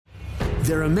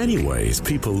There are many ways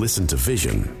people listen to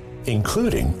Vision,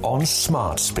 including on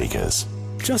smart speakers.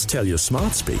 Just tell your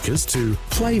smart speakers to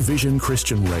play Vision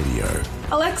Christian Radio.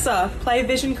 Alexa, play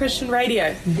Vision Christian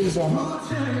Radio. Vision.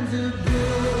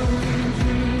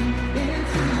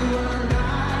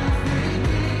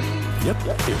 Yep,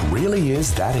 it really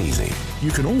is that easy. You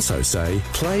can also say,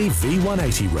 play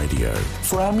V180 Radio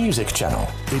for our music channel.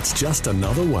 It's just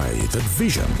another way that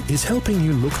Vision is helping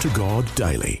you look to God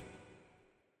daily.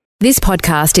 This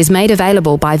podcast is made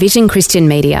available by Vision Christian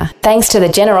Media, thanks to the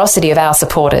generosity of our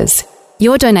supporters.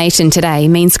 Your donation today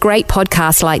means great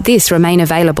podcasts like this remain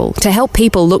available to help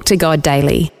people look to God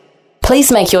daily.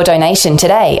 Please make your donation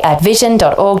today at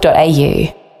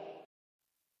vision.org.au.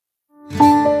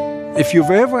 If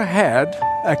you've ever had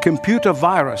a computer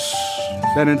virus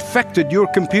that infected your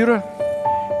computer,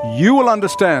 you will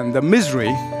understand the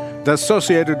misery that's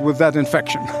associated with that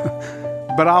infection.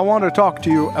 But I want to talk to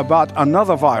you about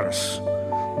another virus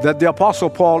that the Apostle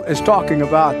Paul is talking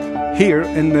about here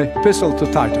in the Epistle to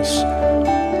Titus.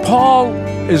 Paul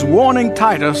is warning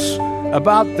Titus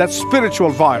about that spiritual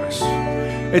virus.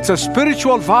 It's a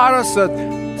spiritual virus that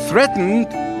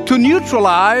threatened to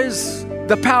neutralize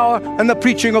the power and the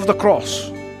preaching of the cross.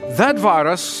 That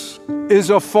virus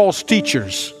is of false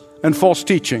teachers and false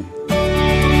teaching.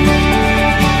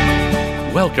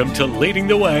 Welcome to Leading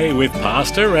the Way with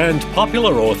pastor and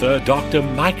popular author Dr.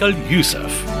 Michael Youssef.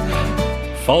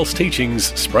 False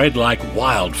teachings spread like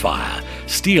wildfire,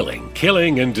 stealing,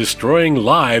 killing and destroying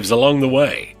lives along the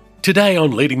way. Today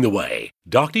on Leading the Way,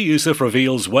 Dr. Youssef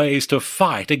reveals ways to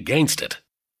fight against it.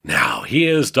 Now,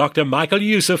 here's Dr. Michael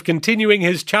Youssef continuing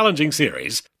his challenging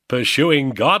series, Pursuing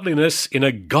Godliness in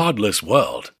a Godless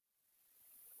World.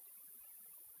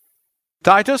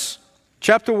 Titus,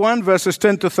 chapter 1, verses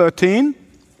 10 to 13.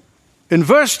 In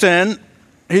verse 10,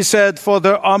 he said, "For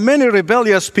there are many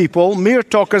rebellious people, mere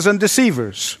talkers and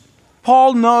deceivers."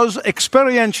 Paul knows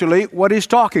experientially what he's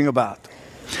talking about.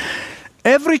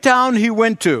 Every town he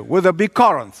went to, whether it be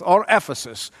Corinth or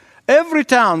Ephesus, every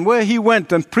town where he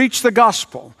went and preached the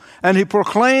gospel, and he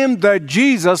proclaimed that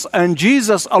Jesus and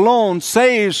Jesus alone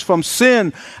saves from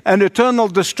sin and eternal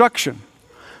destruction.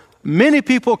 Many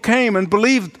people came and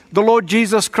believed the Lord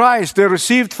Jesus Christ. They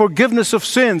received forgiveness of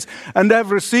sins, and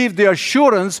they've received the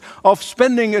assurance of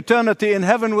spending eternity in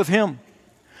heaven with Him.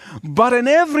 But in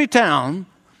every town,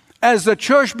 as the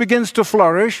church begins to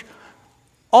flourish,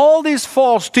 all these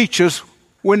false teachers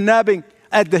were nabbing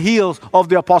at the heels of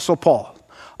the Apostle Paul.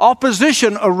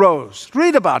 Opposition arose.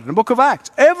 Read about it in the book of Acts.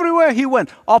 Everywhere he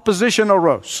went, opposition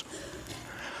arose.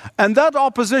 And that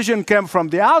opposition came from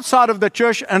the outside of the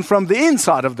church and from the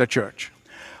inside of the church.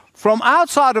 From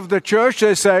outside of the church,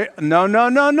 they say,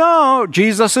 no,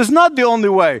 Jesus is not the only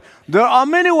way. There are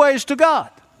many ways to God.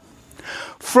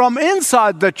 From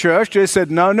inside the church, they said,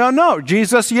 no,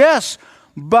 Jesus, yes,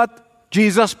 but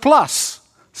Jesus plus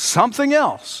something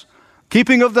else.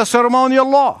 Keeping of the ceremonial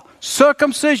law,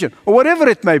 circumcision, or whatever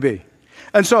it may be.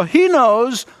 And so he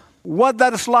knows what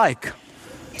that is like.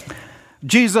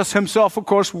 Jesus himself, of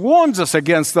course, warns us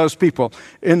against those people.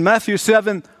 In Matthew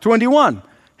 7:21,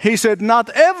 he said, "Not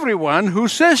everyone who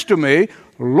says to me,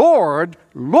 'Lord,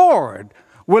 Lord,'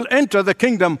 will enter the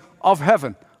kingdom of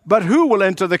heaven. But who will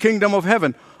enter the kingdom of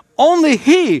heaven? Only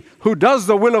he who does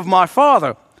the will of my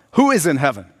Father who is in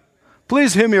heaven."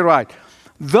 Please hear me right.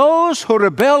 Those who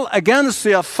rebel against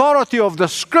the authority of the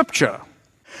Scripture,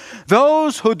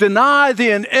 those who deny the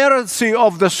inerrancy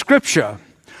of the Scripture,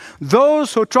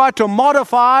 those who try to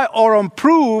modify or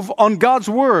improve on God's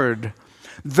Word,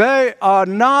 they are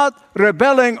not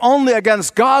rebelling only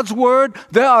against God's Word,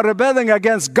 they are rebelling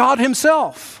against God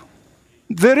Himself.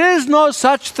 There is no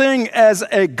such thing as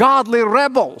a godly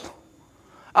rebel.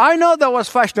 I know that was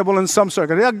fashionable in some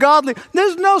circles. They're godly.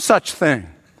 There's no such thing.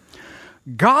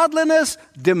 Godliness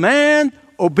demands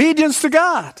obedience to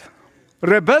God.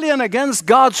 Rebellion against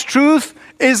God's truth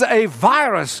is a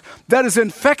virus that is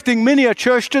infecting many a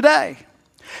church today.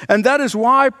 And that is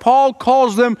why Paul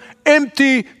calls them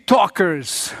empty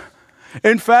talkers.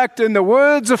 In fact, in the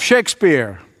words of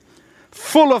Shakespeare,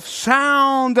 full of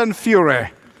sound and fury,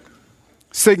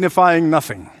 signifying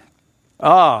nothing.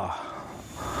 But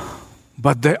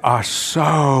they are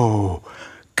so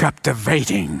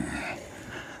captivating.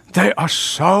 They are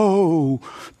so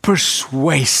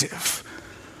persuasive.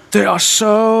 They are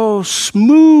so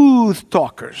smooth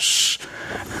talkers.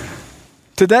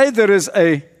 Today there is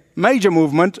a major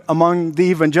movement among the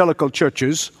evangelical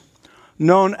churches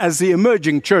known as the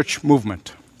emerging church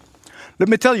movement. Let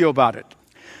me tell you about it.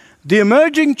 The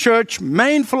emerging church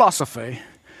main philosophy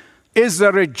is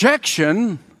the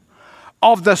rejection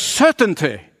of the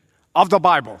certainty of the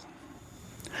Bible.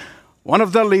 One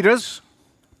of the leaders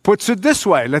puts it this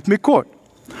way. Let me quote.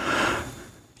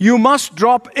 You must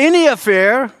drop any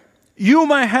affair you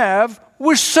may have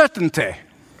with certainty.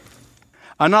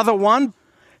 Another one,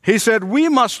 he said, we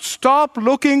must stop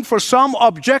looking for some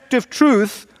objective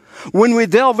truth when we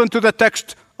delve into the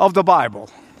text of the Bible.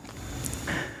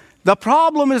 The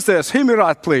problem is this. Hear me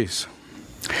right, please.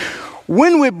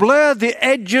 When we blur the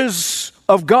edges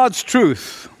of God's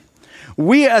truth,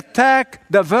 we attack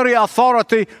the very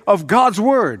authority of God's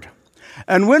Word.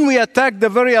 And when we attack the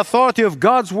very authority of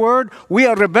God's Word, we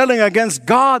are rebelling against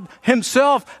God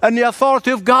Himself and the authority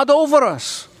of God over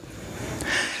us.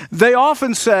 They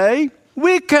often say,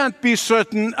 we can't be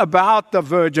certain about the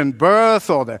virgin birth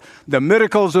or the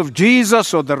miracles of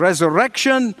Jesus or the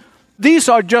resurrection. These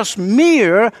are just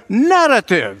mere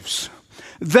narratives.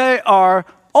 They are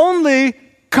only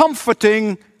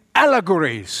comforting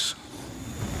allegories.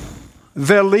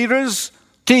 Their leaders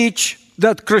teach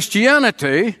that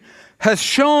Christianity has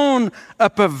shown a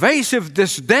pervasive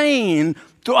disdain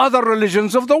to other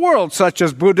religions of the world, such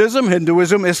as Buddhism,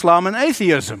 Hinduism, Islam, and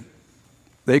atheism.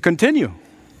 They continue.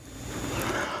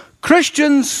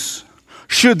 Christians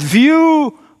should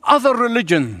view other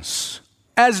religions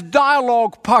as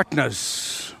dialogue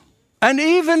partners and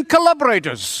even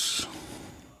collaborators.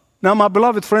 Now, my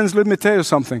beloved friends, let me tell you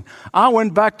something. I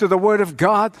went back to the Word of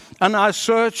God and I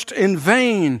searched in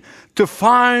vain to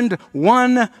find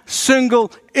one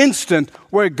single instant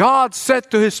where God said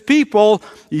to His people,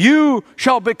 you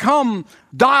shall become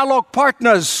dialogue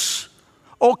partners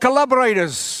or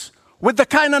collaborators with the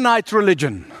Canaanite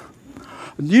religion.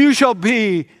 You shall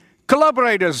be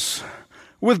collaborators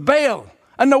with Baal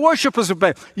and the worshippers of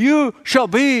Baal. You shall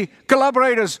be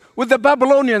collaborators with the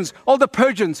Babylonians or the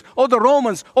Persians or the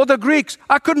Romans or the Greeks.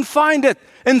 I couldn't find it.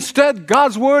 Instead,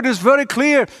 God's Word is very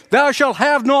clear. Thou shalt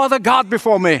have no other God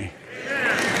before me.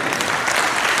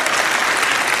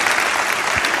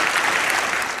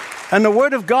 And the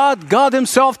Word of God, God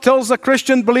Himself tells the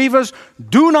Christian believers,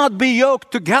 do not be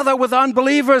yoked together with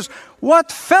unbelievers.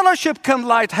 What fellowship can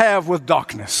light have with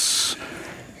darkness?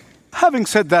 Having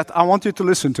said that, I want you to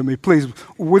listen to me, please,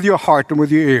 with your heart and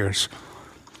with your ears.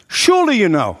 Surely you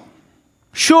know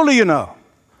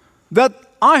that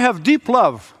I have deep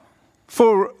love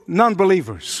for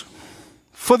non-believers,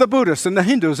 for the Buddhists and the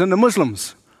Hindus and the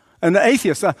Muslims and the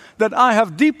atheists, that I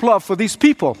have deep love for these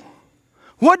people.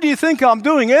 What do you think I'm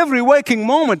doing every waking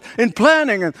moment in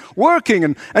planning and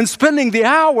working and spending the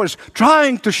hours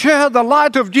trying to share the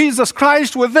light of Jesus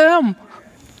Christ with them?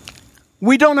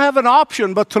 We don't have an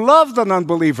option but to love the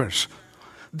non-believers.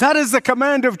 That is the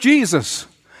command of Jesus.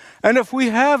 And if we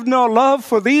have no love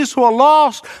for these who are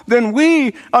lost, then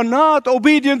we are not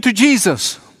obedient to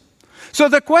Jesus. So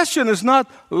the question is not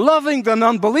loving the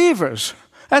non-believers.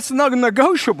 That's not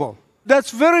negotiable.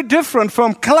 That's very different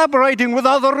from collaborating with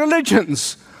other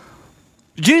religions.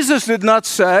 Jesus did not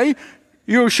say,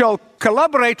 you shall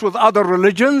collaborate with other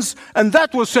religions and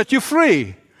that will set you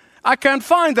free. I can't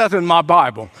find that in my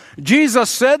Bible. Jesus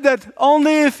said that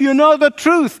only if you know the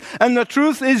truth, and the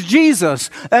truth is Jesus,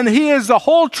 and He is the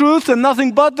whole truth and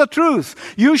nothing but the truth.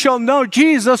 You shall know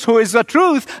Jesus, who is the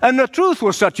truth, and the truth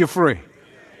will set you free.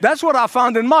 That's what I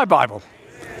found in my Bible.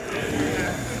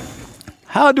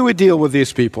 How do we deal with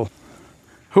these people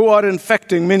who are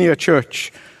infecting many a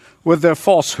church with their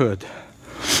falsehood?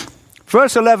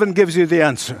 Verse 11 gives you the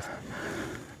answer.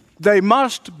 They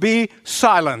must be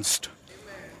silenced.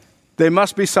 They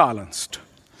must be silenced.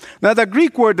 Now, the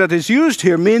Greek word that is used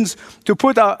here means to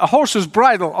put a horse's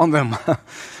bridle on them.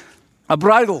 A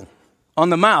bridle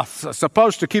on the mouth,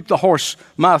 supposed to keep the horse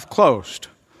mouth closed.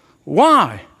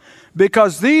 Why?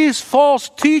 Because these false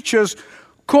teachers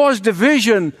cause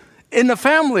division in the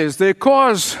families. They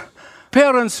cause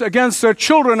parents against their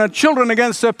children and children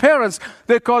against their parents.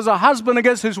 They cause a husband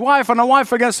against his wife and a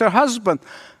wife against her husband.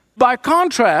 By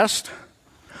contrast,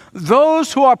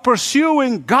 those who are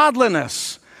pursuing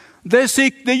godliness, they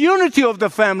seek the unity of the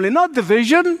family, not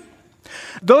division.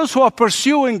 Those who are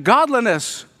pursuing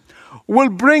godliness will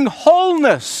bring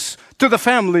wholeness to the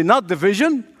family, not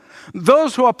division.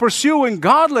 Those who are pursuing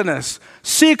godliness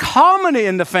seek harmony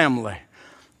in the family.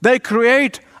 They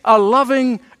create a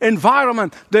loving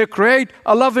environment. They create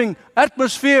a loving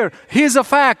atmosphere. Here's a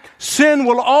fact: sin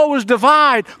will always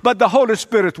divide, but the Holy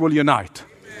Spirit will unite.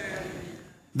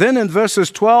 Then in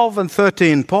verses 12 and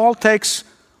 13, Paul takes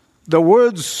the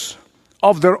words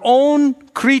of their own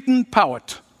Cretan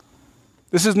poet.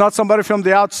 This is not somebody from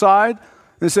the outside.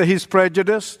 They say he's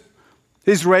prejudiced,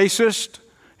 he's racist,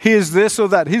 he is this or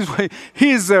that.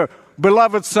 He's their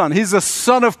beloved son. He's the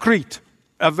son of Crete,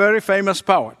 a very famous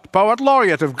poet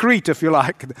laureate of Crete, if you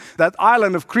like, that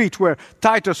island of Crete where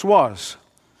Titus was.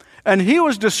 And he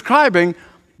was describing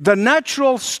the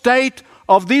natural state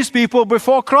of these people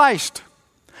before Christ.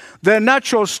 Their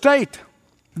natural state,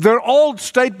 their old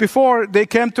state before they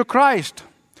came to Christ.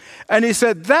 And he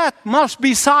said, that must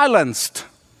be silenced.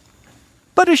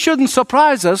 But it shouldn't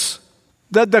surprise us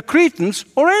that the Cretans,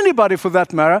 or anybody for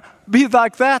that matter, be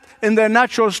like that in their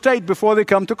natural state before they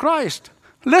come to Christ.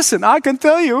 Listen, I can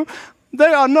tell you,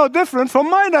 they are no different from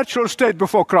my natural state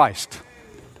before Christ.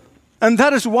 And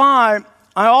that is why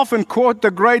I often quote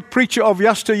the great preacher of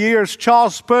yesteryears,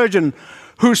 Charles Spurgeon,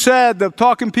 who said, the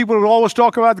talking people who always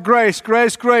talk about grace,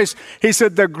 grace, grace. He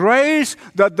said, the grace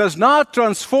that does not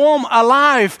transform a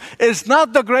life is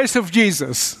not the grace of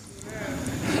Jesus.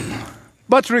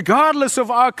 But regardless of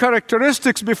our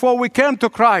characteristics before we came to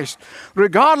Christ,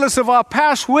 regardless of our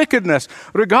past wickedness,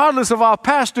 regardless of our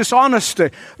past dishonesty,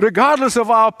 regardless of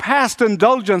our past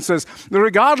indulgences,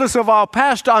 regardless of our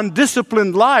past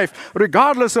undisciplined life,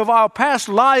 regardless of our past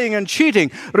lying and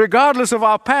cheating, regardless of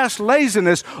our past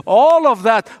laziness, all of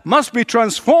that must be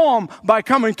transformed by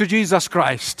coming to Jesus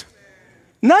Christ.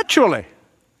 Naturally,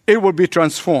 it will be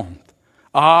transformed.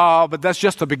 But that's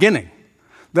just the beginning.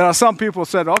 There are some people who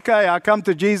said, okay, I come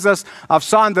to Jesus, I've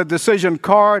signed the decision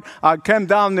card, I came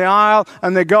down the aisle,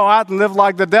 and they go out and live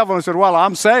like the devil and said, well,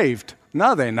 I'm saved.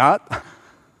 No, they're not.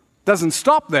 Doesn't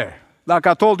stop there. Like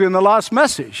I told you in the last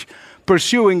message,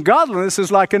 pursuing godliness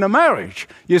is like in a marriage.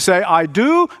 You say, I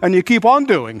do, and you keep on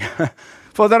doing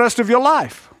for the rest of your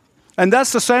life. And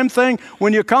that's the same thing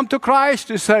when you come to Christ.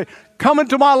 You say, come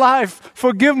into my life,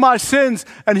 forgive my sins.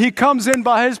 And He comes in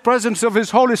by His presence of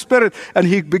His Holy Spirit, and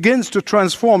He begins to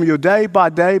transform you day by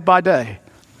day by day.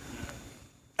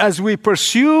 As we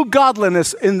pursue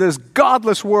godliness in this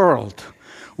godless world,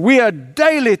 we are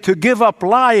daily to give up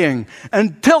lying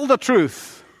and tell the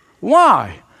truth.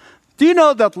 Why? Do you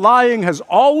know that lying has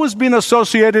always been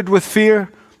associated with fear?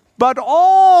 But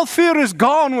all fear is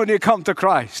gone when you come to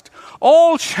Christ.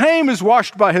 All shame is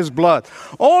washed by His blood.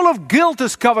 All of guilt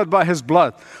is covered by His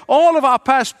blood. All of our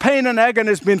past pain and agony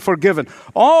has been forgiven.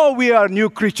 All we are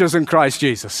new creatures in Christ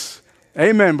Jesus.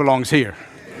 Amen belongs here.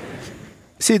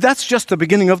 See, that's just the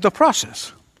beginning of the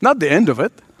process, not the end of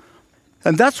it.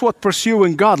 And that's what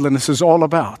pursuing godliness is all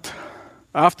about.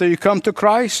 After you come to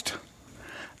Christ,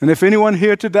 and if anyone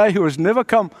here today who has never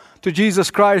come to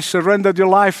Jesus Christ, surrendered your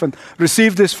life and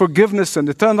received His forgiveness and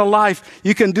eternal life,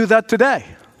 you can do that today.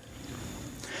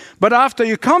 But after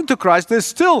you come to Christ, there's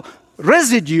still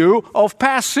residue of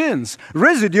past sins,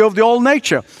 residue of the old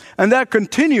nature. And that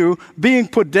continue being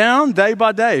put down day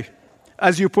by day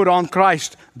as you put on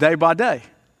Christ day by day.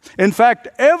 In fact,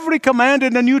 every command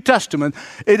in the New Testament,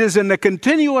 it is in the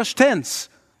continuous tense.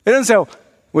 It doesn't say,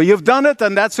 well, you've done it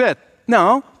and that's it.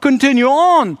 No, continue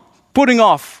on putting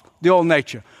off the old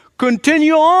nature.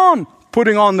 Continue on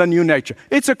putting on the new nature.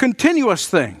 It's a continuous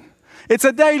thing. It's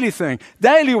a daily thing,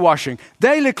 daily washing,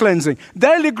 daily cleansing,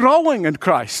 daily growing in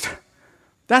Christ.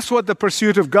 That's what the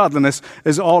pursuit of godliness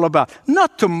is all about.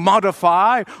 Not to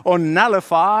modify or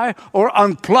nullify or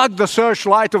unplug the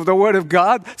searchlight of the Word of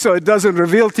God so it doesn't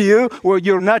reveal to you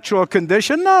your natural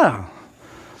condition. No.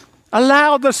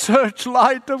 Allow the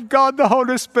searchlight of God, the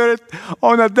Holy Spirit,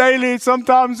 on a daily,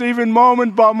 sometimes even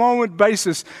moment-by-moment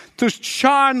basis to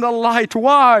shine the light.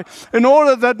 Why? In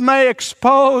order that may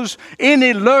expose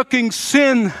any lurking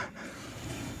sin.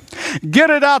 Get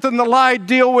it out in the light,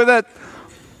 deal with it.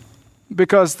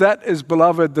 Because that is,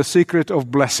 beloved, the secret of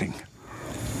blessing.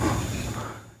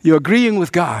 You're agreeing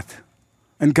with God.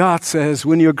 And God says,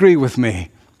 when you agree with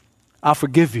me, I'll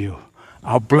forgive you.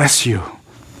 I'll bless you.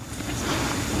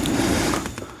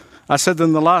 I said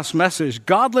in the last message,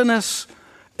 godliness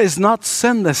is not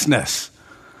sinlessness.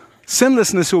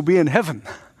 Sinlessness will be in heaven.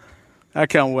 I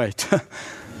can't wait.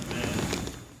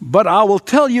 But I will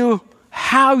tell you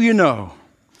how you know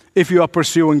if you are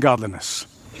pursuing godliness.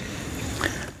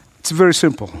 It's very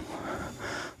simple.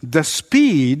 The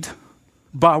speed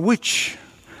by which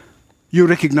you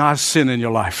recognize sin in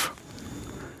your life.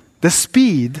 The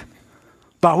speed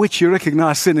by which you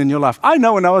recognize sin in your life. I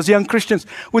know when I was young, Christians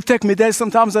would take me days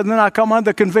sometimes, and then I come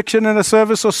under conviction in a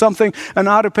service or something, and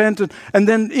I repent, and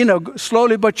then,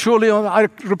 slowly but surely, I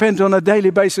repent on a daily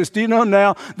basis. Do you know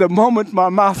now, the moment my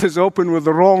mouth is open with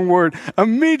the wrong word,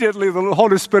 immediately the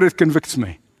Holy Spirit convicts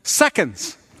me.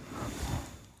 Seconds.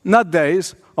 Not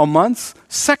days or months,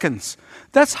 seconds.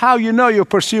 That's how you know you're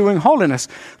pursuing holiness.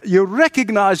 You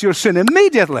recognize your sin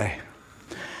immediately.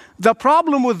 The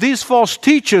problem with these false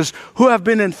teachers who have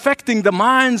been infecting the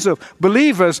minds of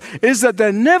believers is that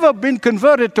they've never been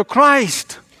converted to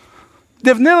Christ.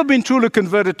 They've never been truly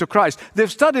converted to Christ.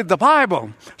 They've studied the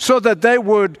Bible so that they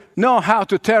would know how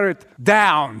to tear it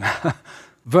down.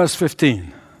 Verse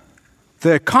 15.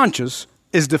 Their conscience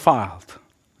is defiled.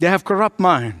 They have corrupt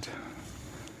mind.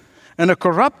 And a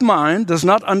corrupt mind does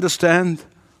not understand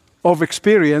or have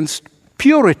experienced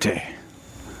purity.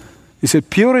 He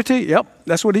said, purity? Yep,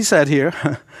 that's what he said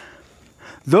here.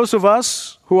 Those of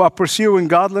us who are pursuing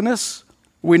godliness,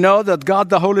 we know that God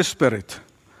the Holy Spirit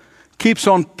keeps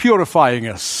on purifying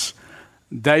us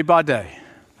day by day,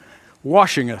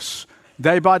 washing us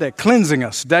day by day, cleansing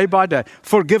us day by day,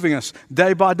 forgiving us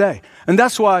day by day. And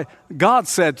that's why God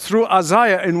said through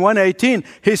Isaiah in 1:18,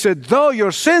 he said, though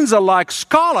your sins are like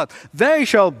scarlet, they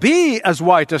shall be as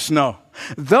white as snow.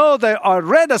 Though they are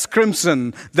red as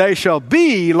crimson, they shall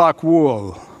be like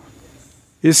wool.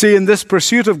 You see, in this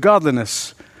pursuit of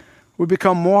godliness, we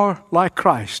become more like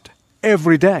Christ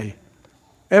every day.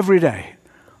 Every day.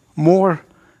 More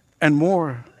and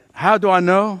more. How do I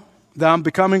know that I'm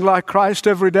becoming like Christ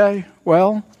every day?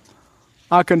 Well,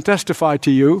 I can testify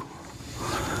to you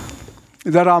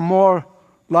that I'm more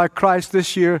like Christ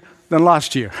this year than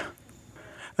last year.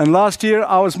 And last year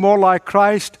I was more like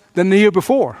Christ than the year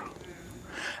before.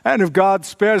 And if God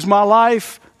spares my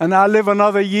life and I live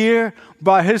another year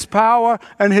by His power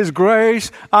and His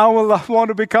grace, I will want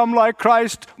to become like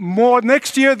Christ more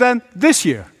next year than this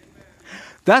year.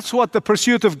 That's what the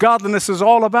pursuit of godliness is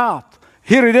all about.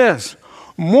 Here it is.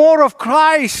 More of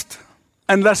Christ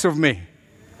and less of me.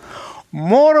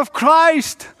 More of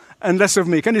Christ and less of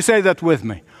me. Can you say that with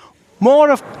me?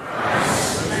 More of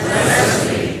Christ and less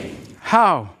of me.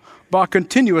 How? By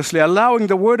continuously allowing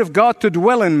the Word of God to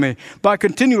dwell in me, by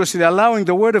continuously allowing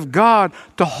the Word of God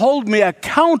to hold me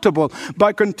accountable,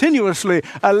 by continuously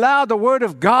allow the Word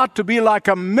of God to be like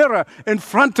a mirror in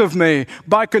front of me,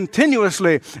 by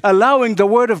continuously allowing the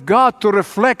Word of God to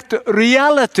reflect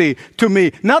reality to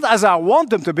me, not as I want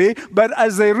them to be, but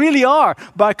as they really are,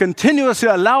 by continuously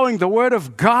allowing the Word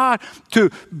of God to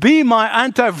be my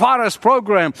antivirus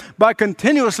program, by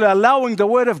continuously allowing the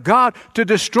Word of God to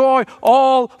destroy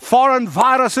all foreign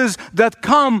viruses that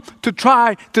come to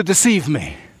try to deceive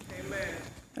me. Amen.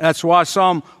 That's why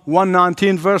Psalm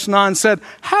 119 verse 9 said,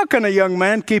 how can a young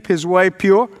man keep his way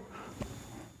pure?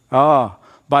 By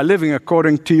living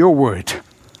according to your word.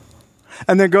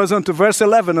 And then goes on to verse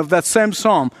 11 of that same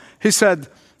psalm. He said,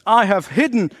 I have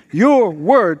hidden your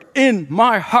word in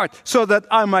my heart so that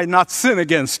I might not sin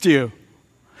against you.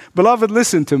 Beloved,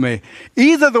 listen to me.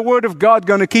 Either the Word of God is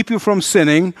going to keep you from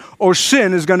sinning, or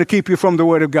sin is going to keep you from the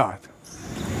Word of God.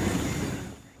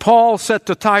 Paul said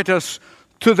to Titus,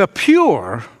 to the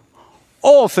pure,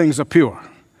 all things are pure.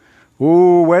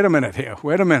 Ooh, wait a minute here.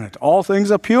 Wait a minute. All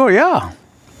things are pure? Yeah.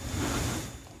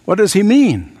 What does he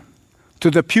mean?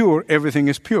 To the pure, everything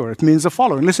is pure. It means the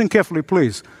following. Listen carefully,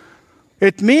 please.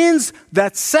 It means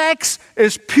that sex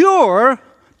is pure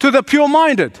to the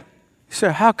pure-minded. You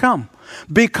say, how come?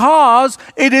 Because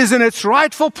it is in its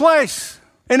rightful place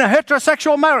in a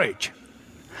heterosexual marriage.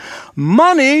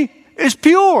 Money is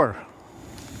pure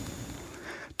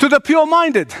to the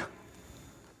pure-minded.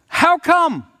 How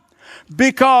come?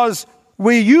 Because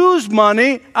we use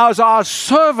money as our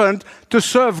servant to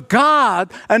serve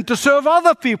God and to serve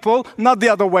other people, not the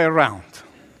other way around.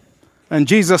 And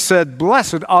Jesus said,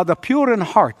 blessed are the pure in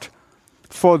heart,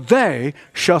 for they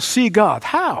shall see God.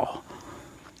 How?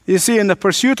 You see, in the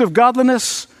pursuit of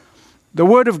godliness, the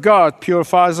Word of God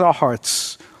purifies our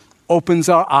hearts, opens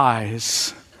our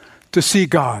eyes to see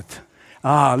God.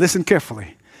 Listen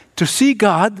carefully. To see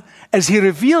God as He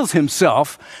reveals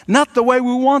Himself, not the way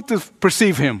we want to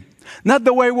perceive Him, not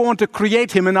the way we want to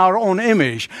create Him in our own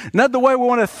image, not the way we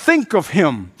want to think of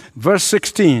Him. Verse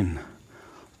 16,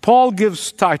 Paul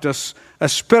gives Titus a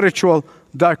spiritual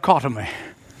dichotomy.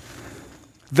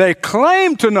 They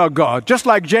claim to know God, just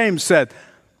like James said.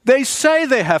 They say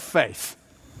they have faith.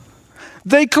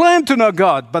 They claim to know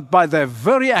God, but by their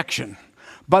very action,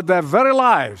 by their very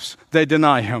lives, they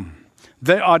deny Him.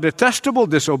 They are detestable,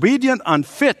 disobedient,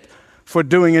 unfit for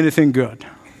doing anything good.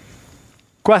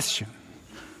 Question.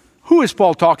 Who is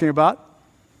Paul talking about?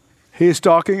 He is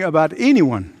talking about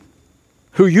anyone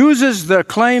who uses their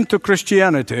claim to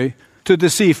Christianity to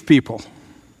deceive people.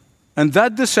 And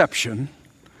that deception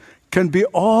can be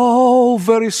all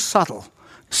very subtle.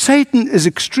 Satan is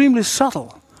extremely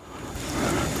subtle.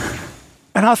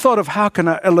 And I thought of how can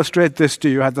I illustrate this to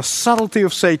you, the subtlety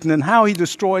of Satan and how he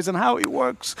destroys and how he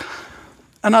works.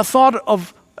 And I thought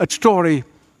of a story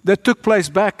that took place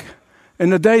back in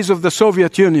the days of the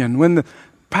Soviet Union, when the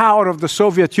power of the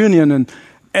Soviet Union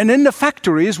and in the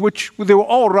factories, which they were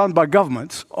all run by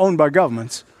governments, owned by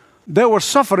governments, they were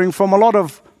suffering from a lot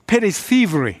of petty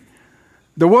thievery.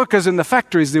 The workers in the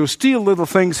factories, they would steal little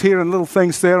things here and little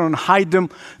things there and hide them.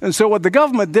 And so what the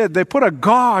government did, they put a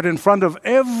guard in front of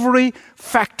every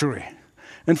factory,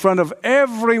 in front of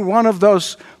every one of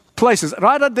those places,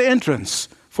 right at the entrance,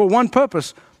 for one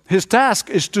purpose. His task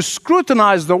is to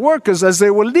scrutinize the workers as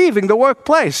they were leaving the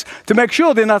workplace to make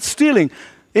sure they're not stealing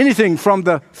anything from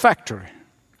the factory.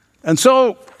 And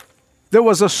so there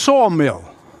was a sawmill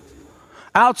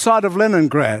outside of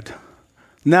Leningrad.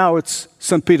 Now it's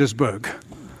St. Petersburg.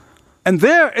 And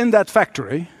there in that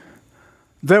factory,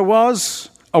 there was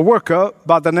a worker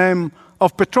by the name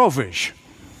of Petrovich.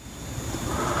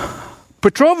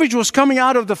 Petrovich was coming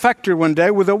out of the factory one day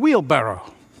with a wheelbarrow.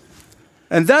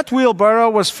 And that wheelbarrow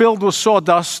was filled with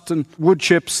sawdust and wood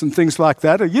chips and things like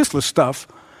that, useless stuff.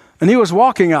 And he was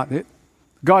walking out it.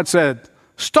 God said,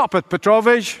 "Stop it,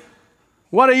 Petrovich.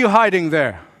 What are you hiding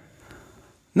there?"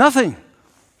 "Nothing.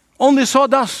 Only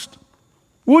sawdust,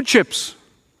 wood chips,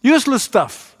 useless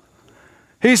stuff."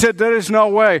 He said, "There is no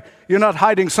way. You're not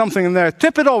hiding something in there.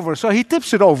 Tip it over." So he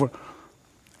tips it over.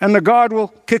 And the guard will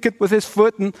kick it with his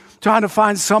foot and try to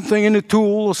find something in a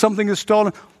tool or something is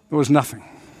stolen. There was nothing.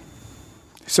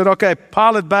 He said, "Okay,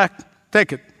 pile it back,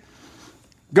 take it.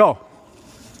 Go."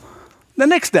 The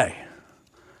next day,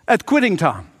 at quitting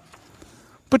time,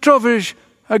 Petrovich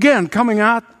again coming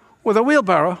out with a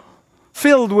wheelbarrow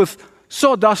filled with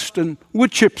sawdust and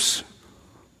wood chips.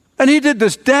 And he did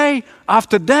this day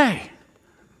after day.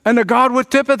 And the guard would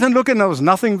tip it and look, and there was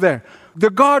nothing there.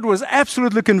 The guard was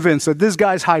absolutely convinced that this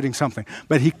guy's hiding something,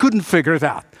 but he couldn't figure it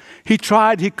out. He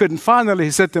tried, he couldn't. Finally,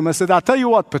 he said to him, "I'll tell you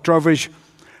what, Petrovich,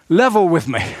 level with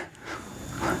me.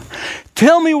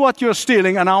 Tell me what you're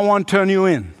stealing, and I won't turn you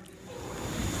in."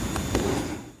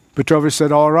 Petrovich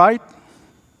said, "All right,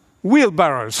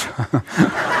 wheelbarrows."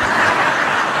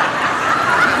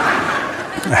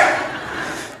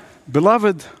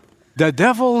 Beloved, the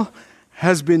devil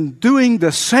has been doing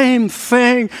the same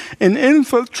thing in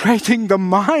infiltrating the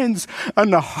minds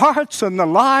and the hearts and the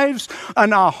lives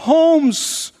and our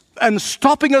homes and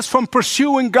stopping us from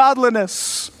pursuing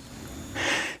godliness.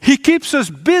 He keeps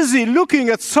us busy looking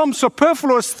at some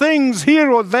superfluous things here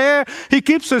or there. He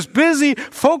keeps us busy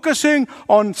focusing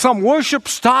on some worship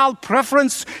style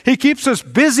preference. He keeps us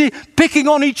busy picking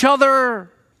on each other,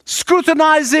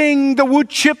 scrutinizing the wood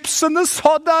chips and the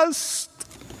sawdust,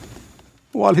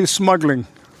 while he's smuggling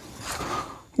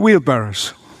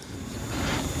wheelbarrows.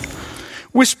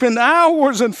 We spend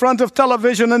hours in front of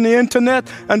television and the internet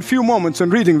and few moments in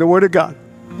reading the Word of God.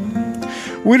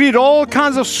 We read all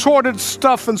kinds of sordid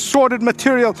stuff and sordid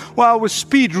material while we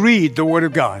speed read the Word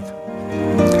of God.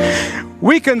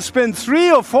 We can spend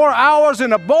 3 or 4 hours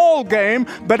in a ball game,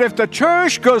 but if the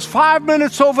church goes 5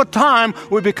 minutes over time,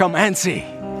 we become antsy.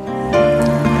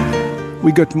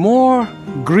 We get more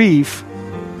grief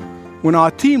when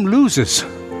our team loses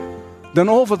than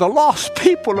over the lost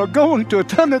people are going to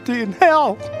eternity in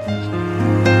hell.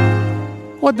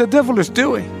 What the devil is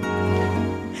doing,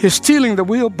 he's stealing the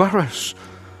wheelbarrows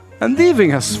and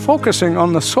leaving us focusing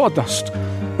on the sawdust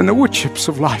and the wood chips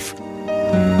of life.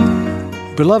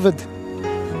 Beloved,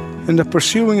 in the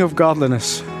pursuing of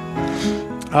godliness,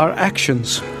 our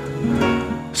actions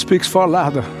speaks far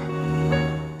louder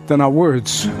than our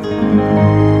words.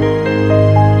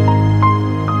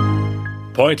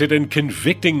 Pointed and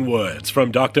convicting words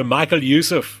from Dr. Michael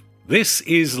Youssef. This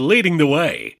is Leading the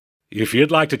Way. If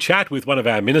you'd like to chat with one of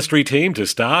our ministry team to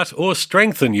start or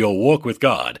strengthen your walk with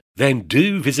God, then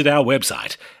do visit our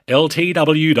website,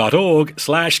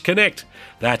 ltw.org/connect.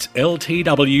 That's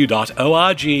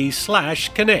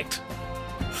ltw.org/connect.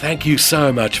 Thank you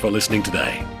so much for listening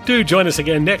today. Do join us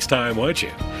again next time, won't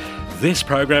you? This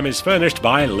program is furnished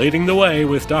by Leading the Way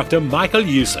with Dr. Michael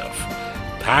Youssef,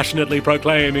 passionately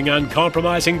proclaiming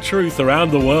uncompromising truth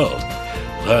around the world.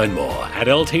 Learn more at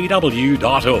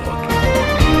ltw.org.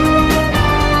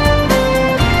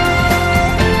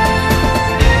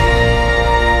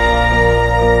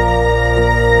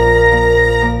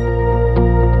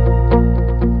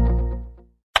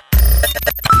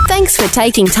 Thanks for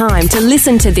taking time to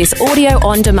listen to this audio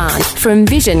on demand from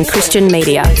Vision Christian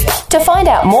Media. To find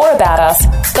out more about us,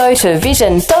 go to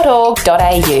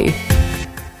vision.org.au.